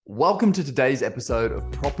Welcome to today's episode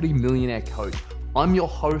of Property Millionaire Coach. I'm your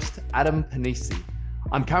host, Adam Panisi.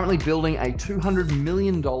 I'm currently building a $200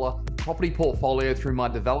 million property portfolio through my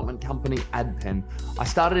development company, AdPen. I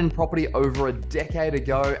started in property over a decade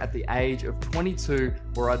ago at the age of 22,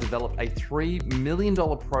 where I developed a $3 million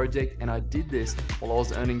project, and I did this while I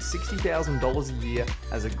was earning $60,000 a year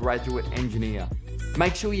as a graduate engineer.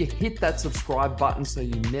 Make sure you hit that subscribe button so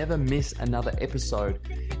you never miss another episode.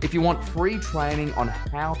 If you want free training on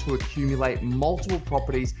how to accumulate multiple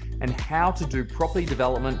properties and how to do property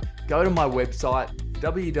development, go to my website,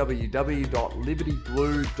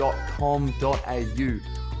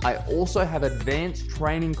 www.libertyblue.com.au. I also have advanced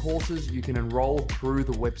training courses you can enroll through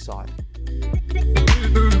the website.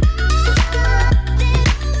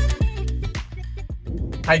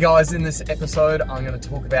 Hey guys, in this episode, I'm going to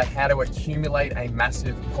talk about how to accumulate a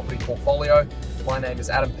massive property portfolio. My name is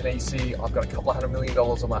Adam Panisi. I've got a couple $100 million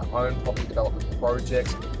of my own property development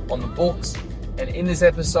projects on the books. And in this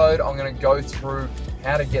episode, I'm going to go through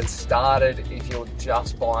how to get started if you're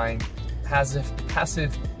just buying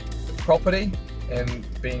passive property and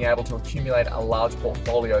being able to accumulate a large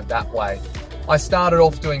portfolio that way. I started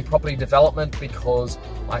off doing property development because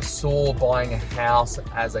I saw buying a house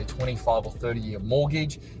as a 25 or 30 year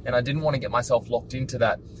mortgage, and I didn't want to get myself locked into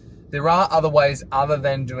that. There are other ways other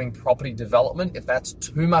than doing property development. If that's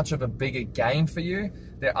too much of a bigger game for you,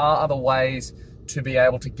 there are other ways to be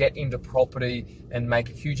able to get into property and make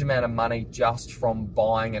a huge amount of money just from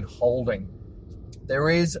buying and holding. There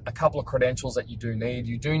is a couple of credentials that you do need.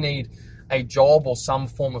 You do need a job or some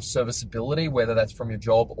form of serviceability, whether that's from your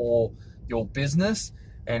job or your business.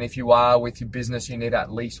 And if you are with your business, you need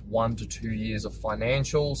at least 1 to 2 years of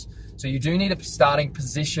financials. So you do need a starting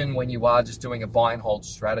position when you are just doing a buy and hold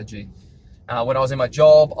strategy. When I was in my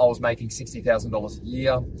job, I was making $60,000 a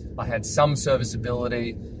year. I had some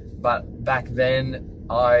serviceability, but back then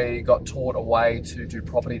I got taught a way to do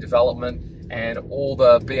property development, and all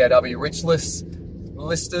the BAW rich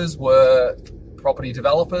listers were property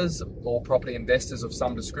developers or property investors of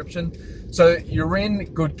some description. So you're in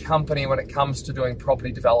good company when it comes to doing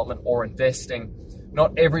property development or investing.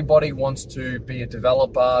 Not everybody wants to be a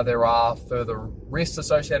developer. There are further risks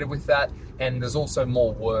associated with that, and there's also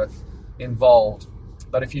more work involved.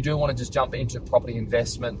 But if you do want to just jump into property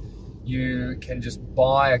investment, you can just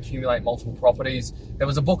accumulate multiple properties. There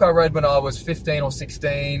was a book I read when I was 15 or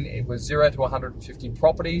 16. It was 0 to 150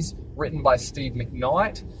 Properties, written by Steve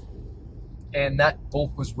McKnight. And that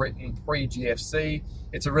book was written pre-GFC.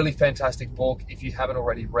 It's a really fantastic book if you haven't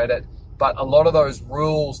already read it. But a lot of those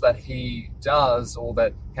rules that he does, or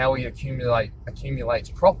that how he accumulates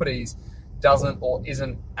properties, doesn't or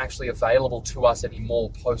isn't actually available to us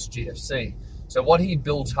anymore post-GFC. So what he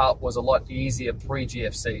built up was a lot easier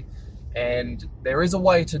pre-GFC. And there is a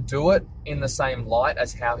way to do it in the same light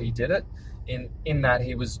as how he did it. In that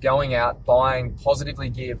he was going out buying positively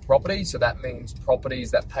geared properties. So that means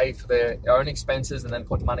properties that pay for their own expenses and then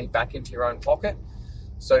put money back into your own pocket.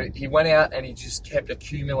 So he went out and he just kept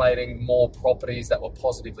accumulating more properties that were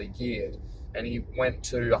positively geared. And he went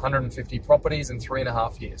to 150 properties in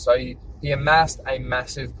 3.5 years. So he amassed a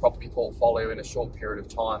massive property portfolio in a short period of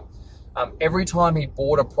time. Every time he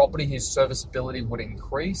bought a property, his serviceability would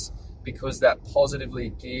increase because that positively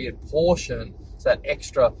geared portion, so that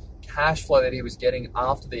extra cash flow that he was getting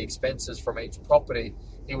after the expenses from each property,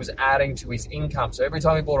 he was adding to his income. So every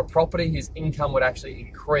time he bought a property, his income would actually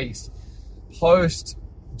increase. Post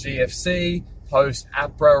GFC, post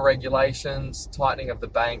APRA regulations, tightening of the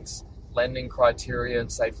banks, lending criteria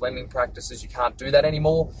and safe lending practices, you can't do that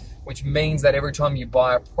anymore, which means that every time you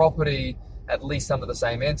buy a property, at least under the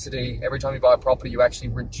same entity, every time you buy a property, you actually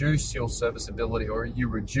reduce your serviceability or you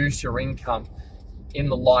reduce your income in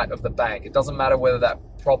the light of the bank. It doesn't matter whether that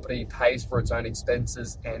property pays for its own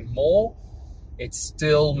expenses and more. It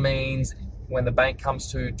still means when the bank comes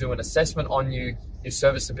to do an assessment on you, your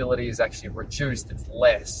serviceability is actually reduced. It's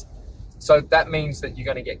less. So that means that you're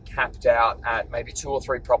going to get capped out at maybe 2 or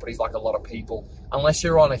 3 properties like a lot of people, unless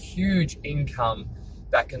you're on a huge income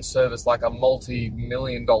that can service like a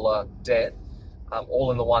multi-million-dollar debt,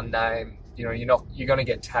 all in the one name. You're going to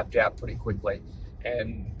get tapped out pretty quickly.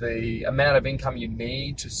 And the amount of income you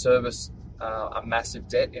need to service a massive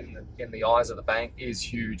debt in the eyes of the bank is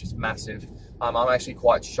huge. It's massive. I'm actually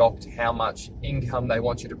quite shocked how much income they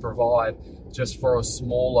want you to provide just for a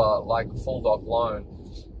smaller, like full doc loan.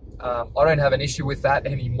 I don't have an issue with that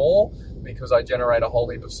anymore because I generate a whole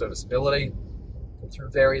heap of serviceability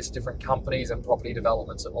through various different companies and property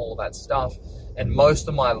developments and all of that stuff. And most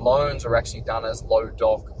of my loans are actually done as low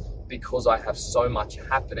doc because I have so much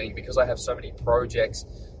happening, because I have so many projects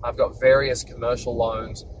I've got various commercial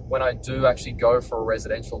loans. When I do actually go for a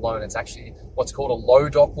residential loan, it's actually what's called a low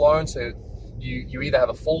doc loan. So you either have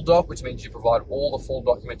a full doc, which means you provide all the full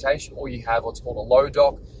documentation, or you have what's called a low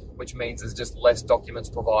doc, which means there's just less documents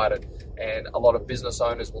provided. And a lot of business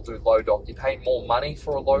owners will do low doc. You pay more money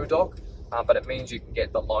for a low doc, but it means you can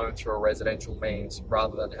get the loan through a residential means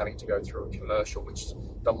rather than having to go through a commercial, which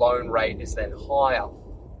the loan rate is then higher.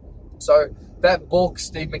 So that book,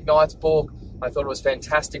 Steve McKnight's book, I thought it was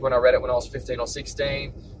fantastic when I read it when I was 15 or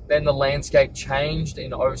 16. Then the landscape changed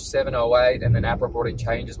in 07, 08, and then APRA brought in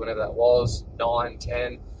changes whenever that was, 9,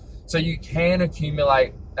 10. So you can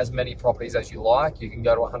accumulate as many properties as you like. You can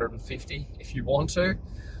go to 150 if you want to,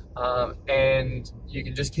 and you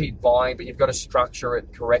can just keep buying, but you've got to structure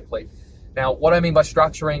it correctly. Now, what I mean by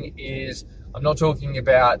structuring is I'm not talking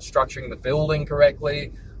about structuring the building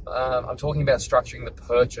correctly. I'm talking about structuring the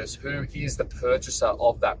purchase. Who is the purchaser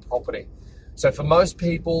of that property? So for most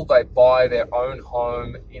people, they buy their own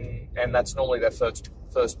home and that's normally their first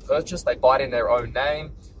purchase. They buy it in their own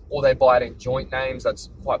name, or they buy it in joint names. That's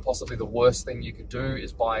quite possibly the worst thing you could do,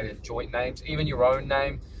 is buy it in joint names, even your own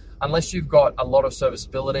name, unless you've got a lot of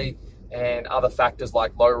serviceability and other factors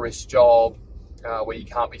like low risk job, where you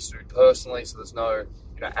can't be sued personally, so there's no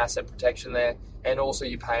asset protection there, and also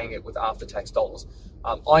you're paying it with after-tax dollars.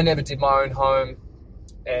 I never did my own home,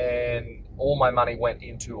 and all my money went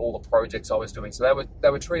into all the projects I was doing. So they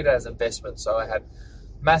were treated as investments. So I had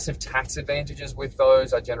massive tax advantages with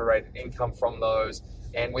those. I generated income from those.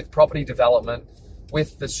 And with property development,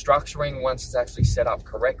 with the structuring, once it's actually set up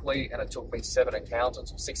correctly, and it took me 7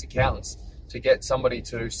 accountants or 6 accountants to get somebody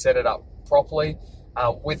to set it up properly.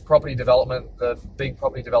 With property development, the big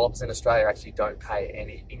property developers in Australia actually don't pay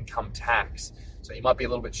any income tax. So you might be a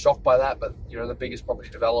little bit shocked by that, but the biggest property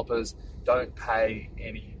developers don't pay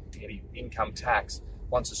any income tax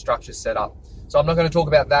once the structure's set up. So I'm not going to talk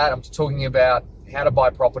about that. I'm talking about how to buy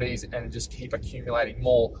properties and just keep accumulating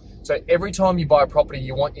more. So every time you buy a property,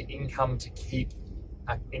 you want your income to keep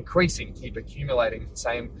increasing, keep accumulating.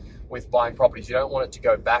 Same with buying properties. You don't want it to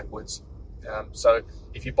go backwards. So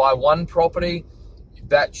if you buy one property,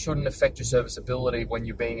 that shouldn't affect your serviceability when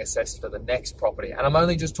you're being assessed for the next property. And I'm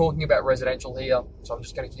only just talking about residential here, so I'm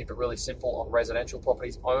just going to keep it really simple on residential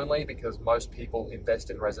properties only, because most people invest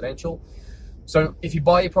in residential. So if you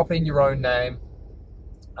buy your property in your own name,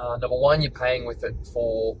 number one, you're paying with it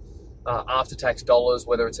for after-tax dollars,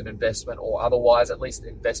 whether it's an investment or otherwise. At least the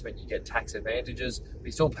investment, you get tax advantages, but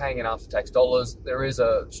you're still paying in after-tax dollars. There is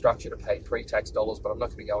a structure to pay pre-tax dollars, but I'm not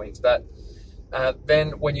going to go into that.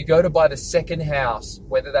 Then when you go to buy the second house,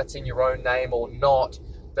 whether that's in your own name or not,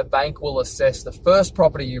 the bank will assess the first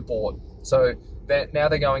property you bought. So now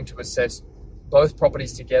they're going to assess both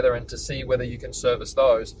properties together and to see whether you can service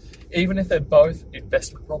those. Even if they're both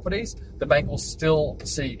investment properties, the bank will still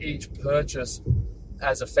see each purchase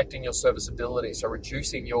as affecting your serviceability, so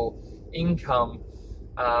reducing your income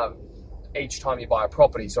each time you buy a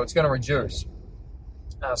property. So it's going to reduce.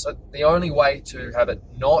 So the only way to have it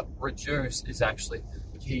not reduce is actually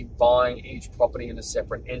keep buying each property in a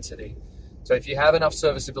separate entity. So if you have enough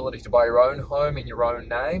serviceability to buy your own home in your own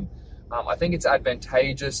name, I think it's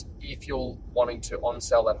advantageous if you're wanting to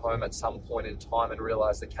on-sell that home at some point in time and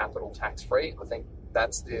realize the capital tax-free. I think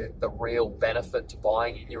that's the real benefit to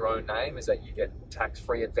buying in your own name, is that you get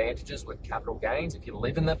tax-free advantages with capital gains if you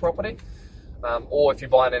live in that property, or if you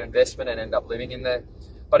buy an investment and end up living in there.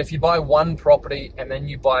 But if you buy one property and then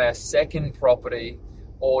you buy a second property,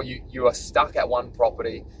 or you are stuck at one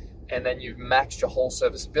property and then you've maxed your whole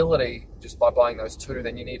serviceability just by buying those two,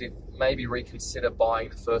 then you need to maybe reconsider buying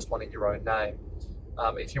the first one in your own name.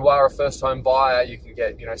 If you are a first home buyer, you can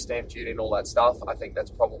get stamp duty and all that stuff. I think that's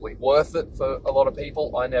probably worth it for a lot of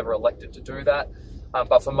people. I never elected to do that.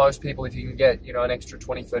 But for most people, if you can get an extra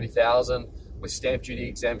 20, 30,000 with stamp duty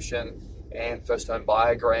exemption and first home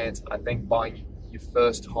buyer grants, I think buying your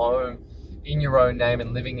first home in your own name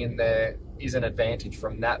and living in there is an advantage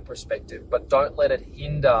from that perspective. But don't let it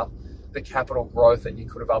hinder the capital growth that you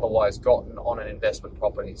could have otherwise gotten on an investment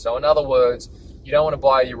property. So in other words, you don't want to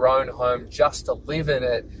buy your own home just to live in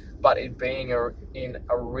it, but it being in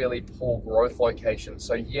a really poor growth location.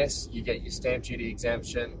 So yes, you get your stamp duty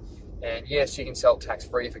exemption, and yes, you can sell it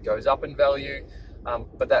tax-free if it goes up in value,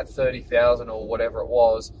 but that 30,000 or whatever it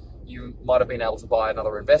was, you might have been able to buy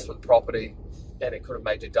another investment property and it could have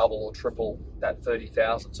made you double or triple that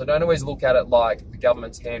 30,000. So don't always look at it like the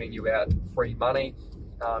government's handing you out free money.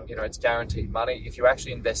 It's guaranteed money. If you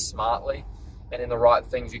actually invest smartly and in the right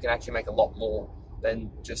things, you can actually make a lot more than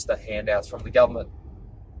just the handouts from the government.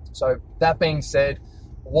 So that being said,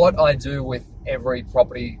 what I do with every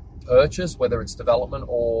property purchase, whether it's development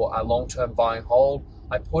or a long-term buy and hold,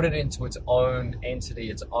 I put it into its own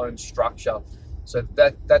entity, its own structure. So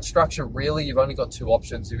that structure, really, you've only got two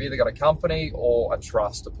options. You've either got a company or a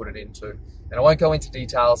trust to put it into. And I won't go into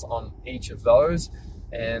details on each of those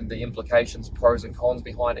and the implications, pros and cons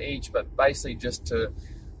behind each, but basically just to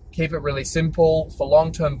keep it really simple, for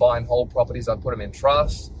long-term buy and hold properties, I put them in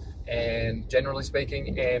trusts, and generally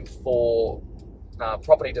speaking, and for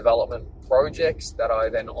property development projects that I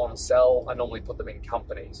then on sell, I normally put them in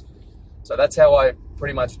companies. So that's how I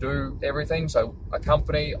pretty much do everything. So a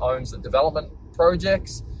company owns the development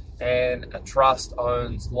projects, and a trust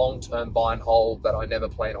owns long-term buy and hold that I never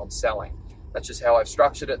plan on selling. That's just how I've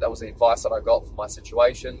structured it. That was the advice that I got for my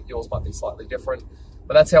situation. Yours might be slightly different,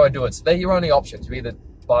 but that's how I do it. So they're your only options. You either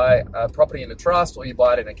buy a property in a trust or you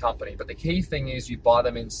buy it in a company. But the key thing is you buy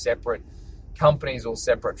them in separate companies or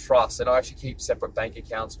separate trusts. And I actually keep separate bank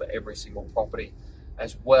accounts for every single property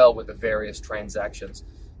as well with the various transactions.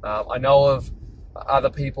 I know of other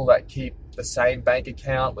people that keep the same bank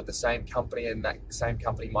account with the same company, and that same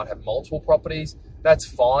company might have multiple properties. That's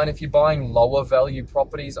fine. If you're buying lower value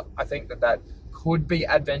properties, I think that could be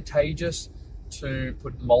advantageous to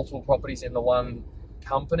put multiple properties in the one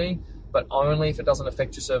company, but only if it doesn't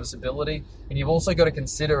affect your serviceability. And you've also got to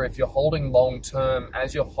consider, if you're holding long term,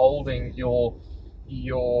 as you're holding the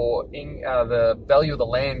value of the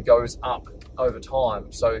land goes up over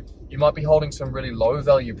time. So you might be holding some really low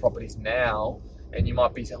value properties now, and you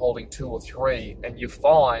might be holding 2 or 3, and you're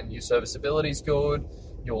fine, your serviceability is good,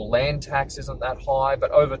 your land tax isn't that high,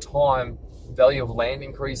 but over time, value of land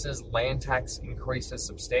increases, land tax increases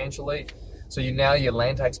substantially. So now your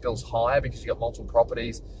land tax bill's higher because you've got multiple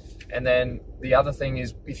properties. And then the other thing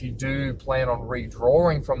is, if you do plan on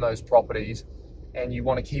redrawing from those properties and you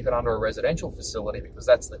want to keep it under a residential facility, because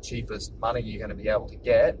that's the cheapest money you're going to be able to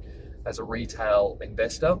get as a retail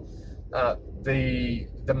investor,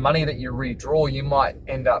 the money that you redraw, you might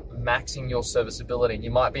end up maxing your serviceability, and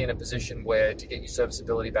you might be in a position where to get your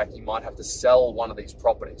serviceability back, you might have to sell one of these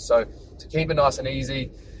properties. So to keep it nice and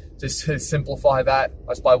easy, just to simplify that,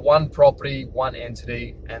 I just buy one property, one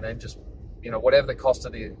entity, and then just, whatever the cost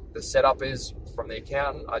of the setup is from the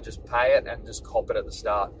accountant, I just pay it and just cop it at the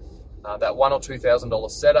start. That $1,000 or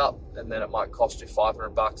 $2,000 setup, and then it might cost you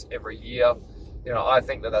 $500 every year. I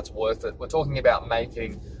think that's worth it. We're talking about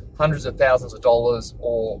making hundreds of thousands of dollars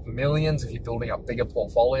or millions if you're building up bigger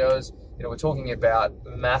portfolios. We're talking about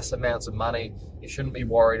mass amounts of money. You shouldn't be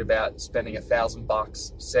worried about spending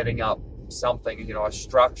 $1,000 setting up something, a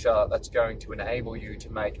structure that's going to enable you to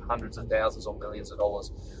make hundreds of thousands or millions of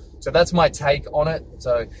dollars. So that's my take on it.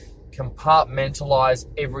 So compartmentalize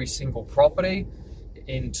every single property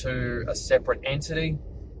into a separate entity.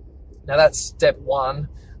 Now that's step one.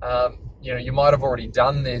 You might have already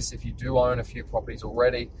done this if you do own a few properties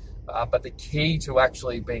already, but the key to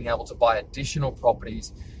actually being able to buy additional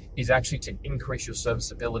properties is actually to increase your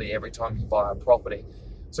serviceability every time you buy a property.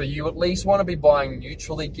 So you at least want to be buying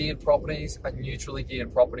neutrally geared properties. A neutrally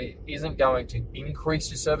geared property isn't going to increase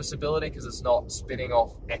your serviceability because it's not spitting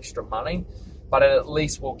off extra money, but it at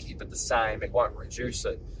least will keep it the same. It won't reduce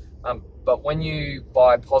it. But when you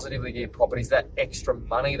buy positively geared properties, that extra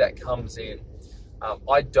money that comes in,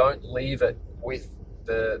 I don't leave it with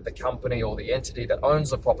the company or the entity that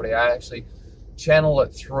owns the property. I actually channel it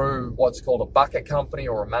through what's called a bucket company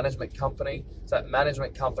or a management company. So that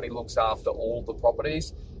management company looks after all the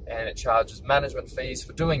properties, and it charges management fees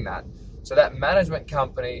for doing that. So that management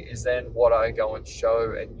company is then what I go and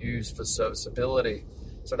show and use for serviceability.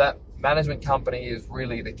 So that management company is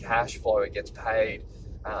really the cash flow. It gets paid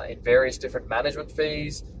in various different management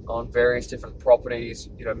fees on various different properties,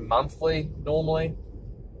 monthly normally.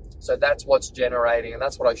 So that's what's generating, and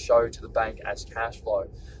that's what I show to the bank as cash flow,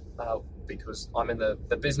 because I'm in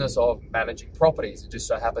the business of managing properties. It just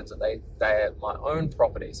so happens that they are my own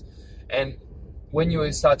properties. And when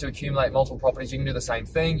you start to accumulate multiple properties, you can do the same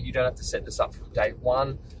thing. You don't have to set this up from day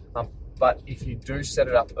one. But if you do set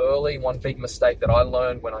it up early, one big mistake that I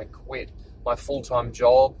learned when I quit my full-time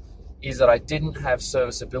job is that I didn't have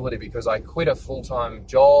serviceability, because I quit a full-time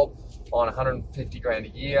job on 150 grand a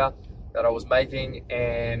year that I was making,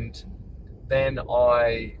 and then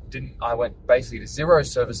I went basically to zero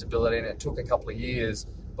serviceability, and it took a couple of years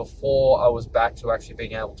before I was back to actually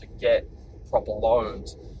being able to get proper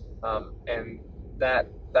loans. And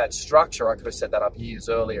that structure, I could have set that up years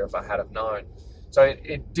earlier if I had have known. So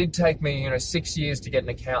it did take me, 6 years to get an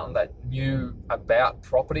accountant that knew about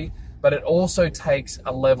property, but it also takes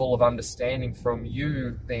a level of understanding from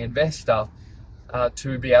you, the investor,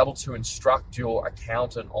 to be able to instruct your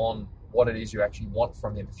accountant on what it is you actually want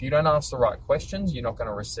from him. If you don't ask the right questions, you're not going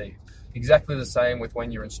to receive. Exactly the same with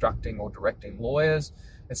when you're instructing or directing lawyers.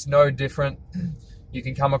 It's no different. You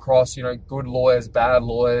can come across, good lawyers, bad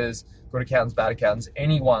lawyers, good accountants, bad accountants,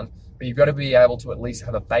 anyone, but you've got to be able to at least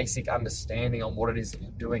have a basic understanding on what it is that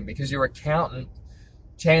you're doing, because your accountant,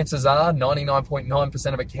 chances are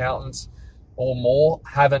 99.9% of accountants or more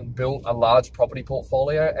haven't built a large property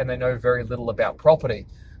portfolio and they know very little about property.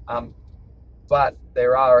 But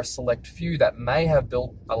there are a select few that may have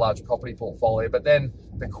built a large property portfolio, but then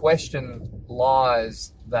the question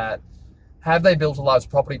lies that, have they built a large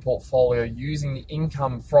property portfolio using the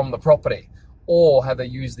income from the property, or have they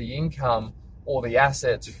used the income or the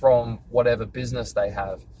assets from whatever business they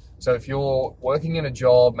have? So if you're working in a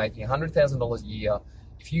job making $100,000 a year,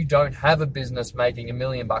 if you don't have a business making $1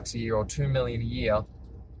 million a year or $2 million a year,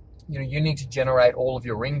 you need to generate all of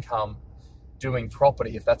your income doing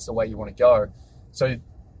property if that's the way you want to go. So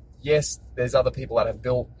yes, there's other people that have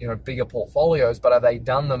built, bigger portfolios, but have they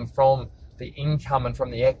done them from the income and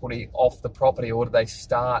from the equity off the property, or do they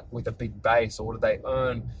start with a big base, or do they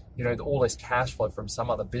earn, all this cash flow from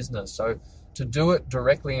some other business? So to do it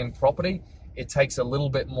directly in property, it takes a little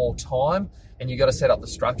bit more time, and you got to set up the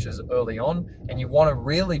structures early on, and you want to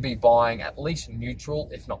really be buying at least neutral,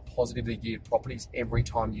 if not positively geared properties every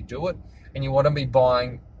time you do it. And you want to be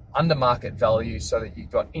buying under market value so that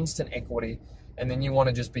you've got instant equity, and then you want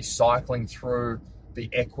to just be cycling through the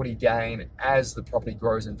equity gain as the property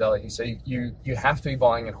grows in value. So you have to be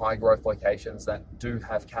buying in high growth locations that do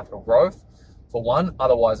have capital growth, for one,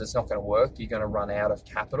 otherwise it's not going to work. You're going to run out of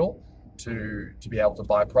capital to be able to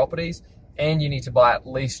buy properties, and you need to buy at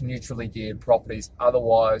least neutrally geared properties,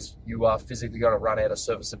 otherwise you are physically going to run out of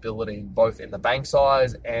serviceability, both in the bank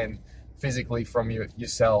size and physically from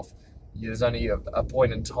yourself. There's only a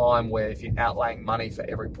point in time where if you're outlaying money for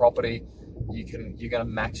every property, you're going to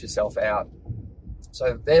max yourself out.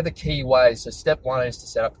 So they're the key ways. So step one is to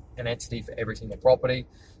set up an entity for every single property.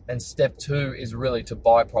 And step two is really to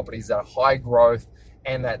buy properties that are high growth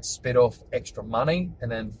and that spit off extra money,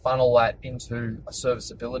 and then funnel that into a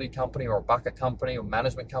serviceability company or a bucket company or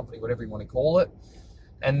management company, whatever you want to call it.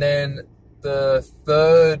 And then the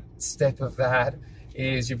third step of that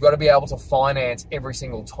is you've got to be able to finance every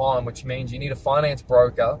single time, which means you need a finance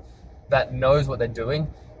broker that knows what they're doing.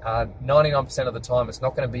 99% of the time, it's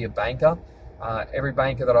not going to be a banker. Every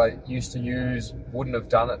banker that I used to use wouldn't have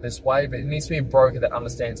done it this way, but it needs to be a broker that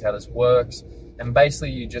understands how this works. And basically,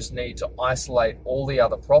 you just need to isolate all the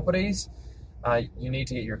other properties. You need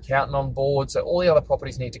to get your accountant on board. So all the other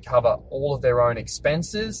properties need to cover all of their own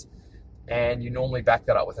expenses. And you normally back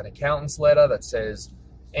that up with an accountant's letter that says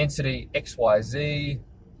entity XYZ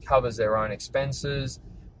covers their own expenses.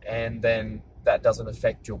 And then that doesn't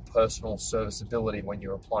affect your personal serviceability when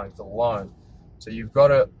you're applying for the loan. So you've got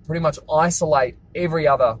to pretty much isolate every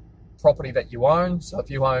other property that you own. So if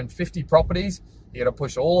you own 50 properties, you got to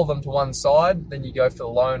push all of them to one side. Then you go for the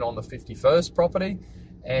loan on the 51st property,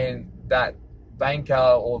 and that banker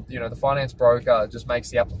or the finance broker just makes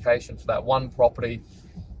the application for that one property.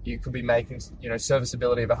 You could be making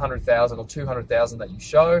serviceability of 100,000 or 200,000 that you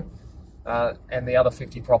show, and the other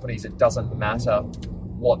 50 properties, it doesn't matter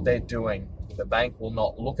what they're doing. The bank will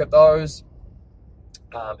not look at those.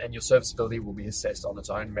 And your serviceability will be assessed on its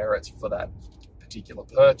own merits for that particular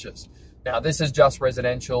purchase. Now, this is just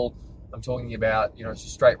residential. I'm talking about,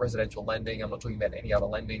 straight residential lending. I'm not talking about any other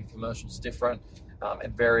lending. Commercial's different.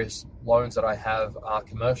 And various loans that I have are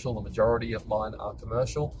commercial. The majority of mine are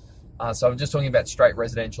commercial. So I'm just talking about straight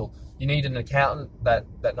residential. You need an accountant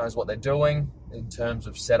that knows what they're doing in terms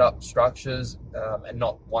of setup structures, and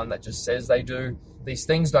not one that just says they do. These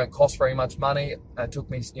things don't cost very much money. It took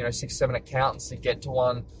me, 6-7 accountants to get to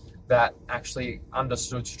one that actually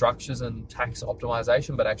understood structures and tax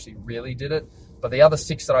optimization, but actually really did it. But the other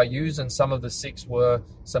 6 that I used, and some of the 6 were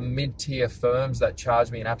some mid-tier firms that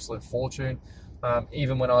charged me an absolute fortune.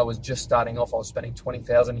 Even when I was just starting off, I was spending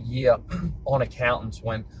 $20,000 a year on accountants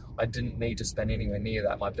when I didn't need to spend anywhere near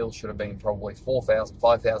that. My bill should have been probably $4,000,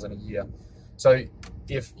 $5,000 a year. So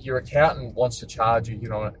if your accountant wants to charge you,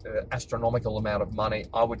 an astronomical amount of money,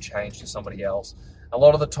 I would change to somebody else. A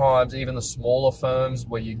lot of the times, even the smaller firms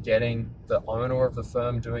where you're getting the owner of the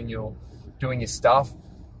firm doing your stuff,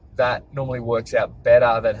 that normally works out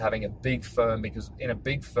better than having a big firm, because in a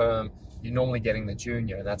big firm, you're normally getting the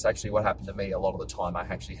junior, and that's actually what happened to me a lot of the time. I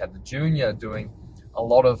actually had the junior doing a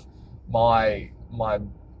lot of my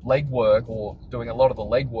legwork, or doing a lot of the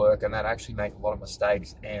legwork, and that actually make a lot of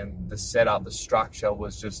mistakes, and the setup, the structure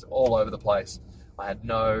was just all over the place. I had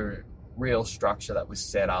no real structure that was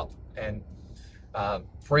set up. And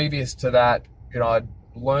previous to that, I'd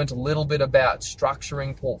learned a little bit about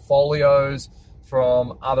structuring portfolios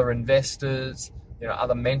from other investors,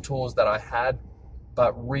 other mentors that I had,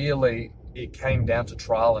 but really it came down to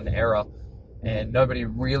trial and error. and nobody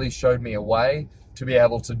really showed me a way to be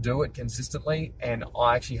able to do it consistently. And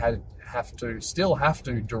I actually still have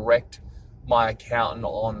to direct my accountant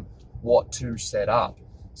on what to set up.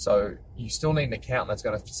 So you still need an accountant that's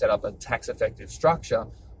going to set up a tax effective structure,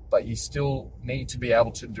 but you still need to be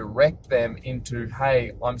able to direct them into,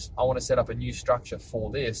 hey, I want to set up a new structure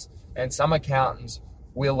for this. And some accountants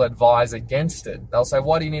will advise against it. They'll say,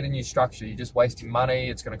 why do you need a new structure? You're just wasting money.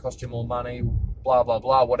 It's going to cost you more money, blah, blah,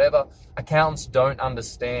 blah, whatever. Accountants don't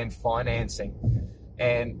understand financing.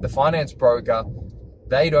 And the finance broker,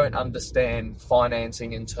 they don't understand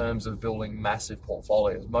financing in terms of building massive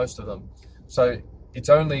portfolios, most of them. So it's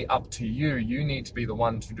only up to you. You need to be the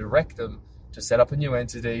one to direct them to set up a new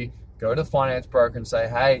entity, go to the finance broker and say,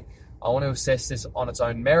 hey, I want to assess this on its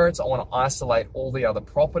own merits. I want to isolate all the other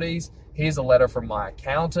properties. Here's a letter from my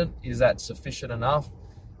accountant. Is that sufficient enough?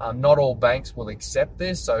 Not all banks will accept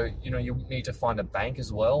this. So, you need to find a bank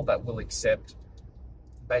as well that will accept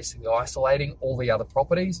basically isolating all the other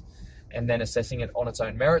properties and then assessing it on its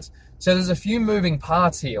own merits. So there's a few moving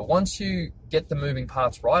parts here. Once you get the moving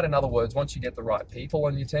parts right, in other words, once you get the right people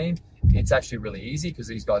on your team, it's actually really easy because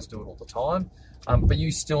these guys do it all the time. But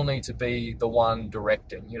you still need to be the one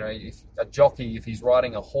directing. If a jockey, if he's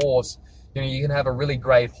riding a horse, you can have a really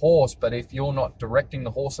great horse, but if you're not directing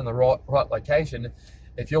the horse in the right location,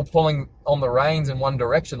 if you're pulling on the reins in one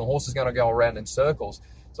direction, the horse is going to go around in circles.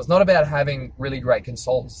 So it's not about having really great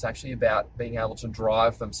consultants. It's actually about being able to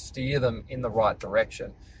drive them, steer them in the right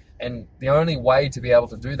direction. And the only way to be able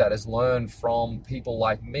to do that is learn from people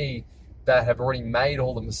like me that have already made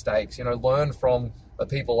all the mistakes. Learn from the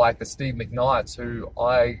people like the Steve McKnights, who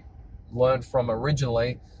I learned from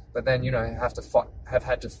originally, but then, have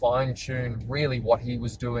had to fine tune really what he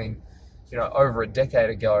was doing, over a decade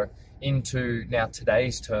ago into now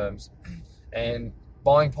today's terms. And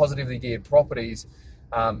buying positively geared properties,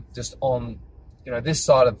 just on, this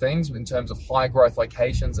side of things in terms of high growth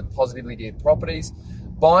locations and positively geared properties,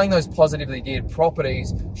 buying those positively geared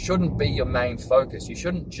properties shouldn't be your main focus. You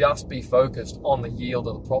shouldn't just be focused on the yield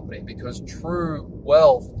of the property, because true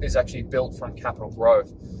wealth is actually built from capital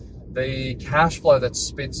growth. The cash flow that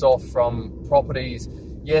spits off from properties,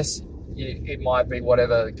 yes, it might be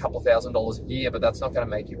whatever, a couple $1,000s a year, but that's not going to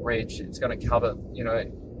make you rich. It's going to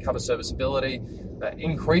cover serviceability,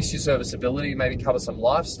 increase your serviceability, maybe cover some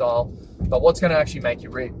lifestyle. But what's going to actually make you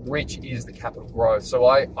rich is the capital growth. So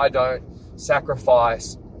I don't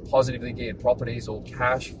sacrifice positively geared properties or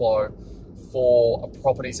cash flow for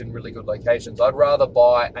properties in really good locations. I'd rather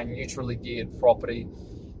buy a neutrally geared property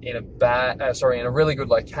in a really good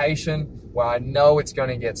location where I know it's going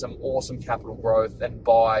to get some awesome capital growth than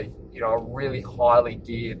buy, a really highly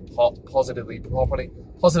geared, positively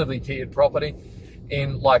geared property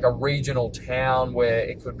in like a regional town where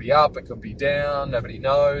it could be up, it could be down, nobody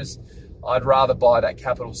knows. I'd rather buy that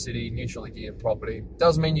capital city, neutrally geared property.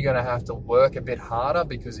 Doesn't mean you're going to have to work a bit harder,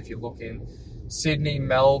 because if you look in Sydney,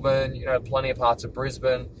 Melbourne, plenty of parts of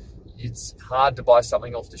Brisbane, it's hard to buy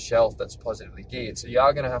something off the shelf that's positively geared. So you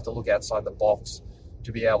are going to have to look outside the box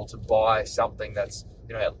to be able to buy something that's,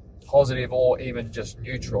 positive or even just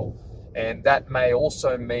neutral. And that may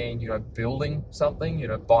also mean, building something,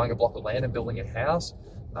 buying a block of land and building a house.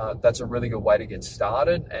 That's a really good way to get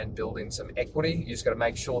started and building some equity. You just got to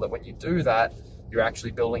make sure that when you do that, you're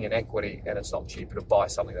actually building an equity, and it's not cheaper to buy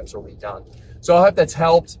something that's already done. So I hope that's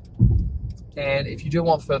helped. And if you do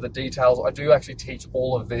want further details, I do actually teach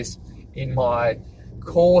all of this in my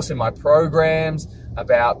course, in my programs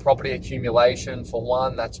about property accumulation. For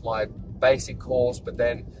one, that's my basic course, but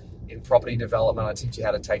then in property development, I teach you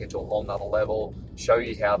how to take it to a whole nother level, show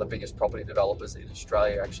you how the biggest property developers in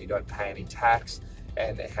Australia actually don't pay any tax,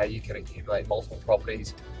 and how you can accumulate multiple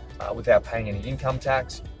properties without paying any income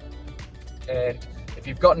tax. And if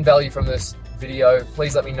you've gotten value from this video,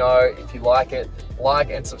 please let me know. If you like it, like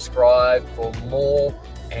and subscribe for more.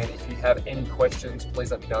 And if you have any questions,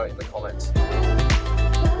 please let me know in the comments.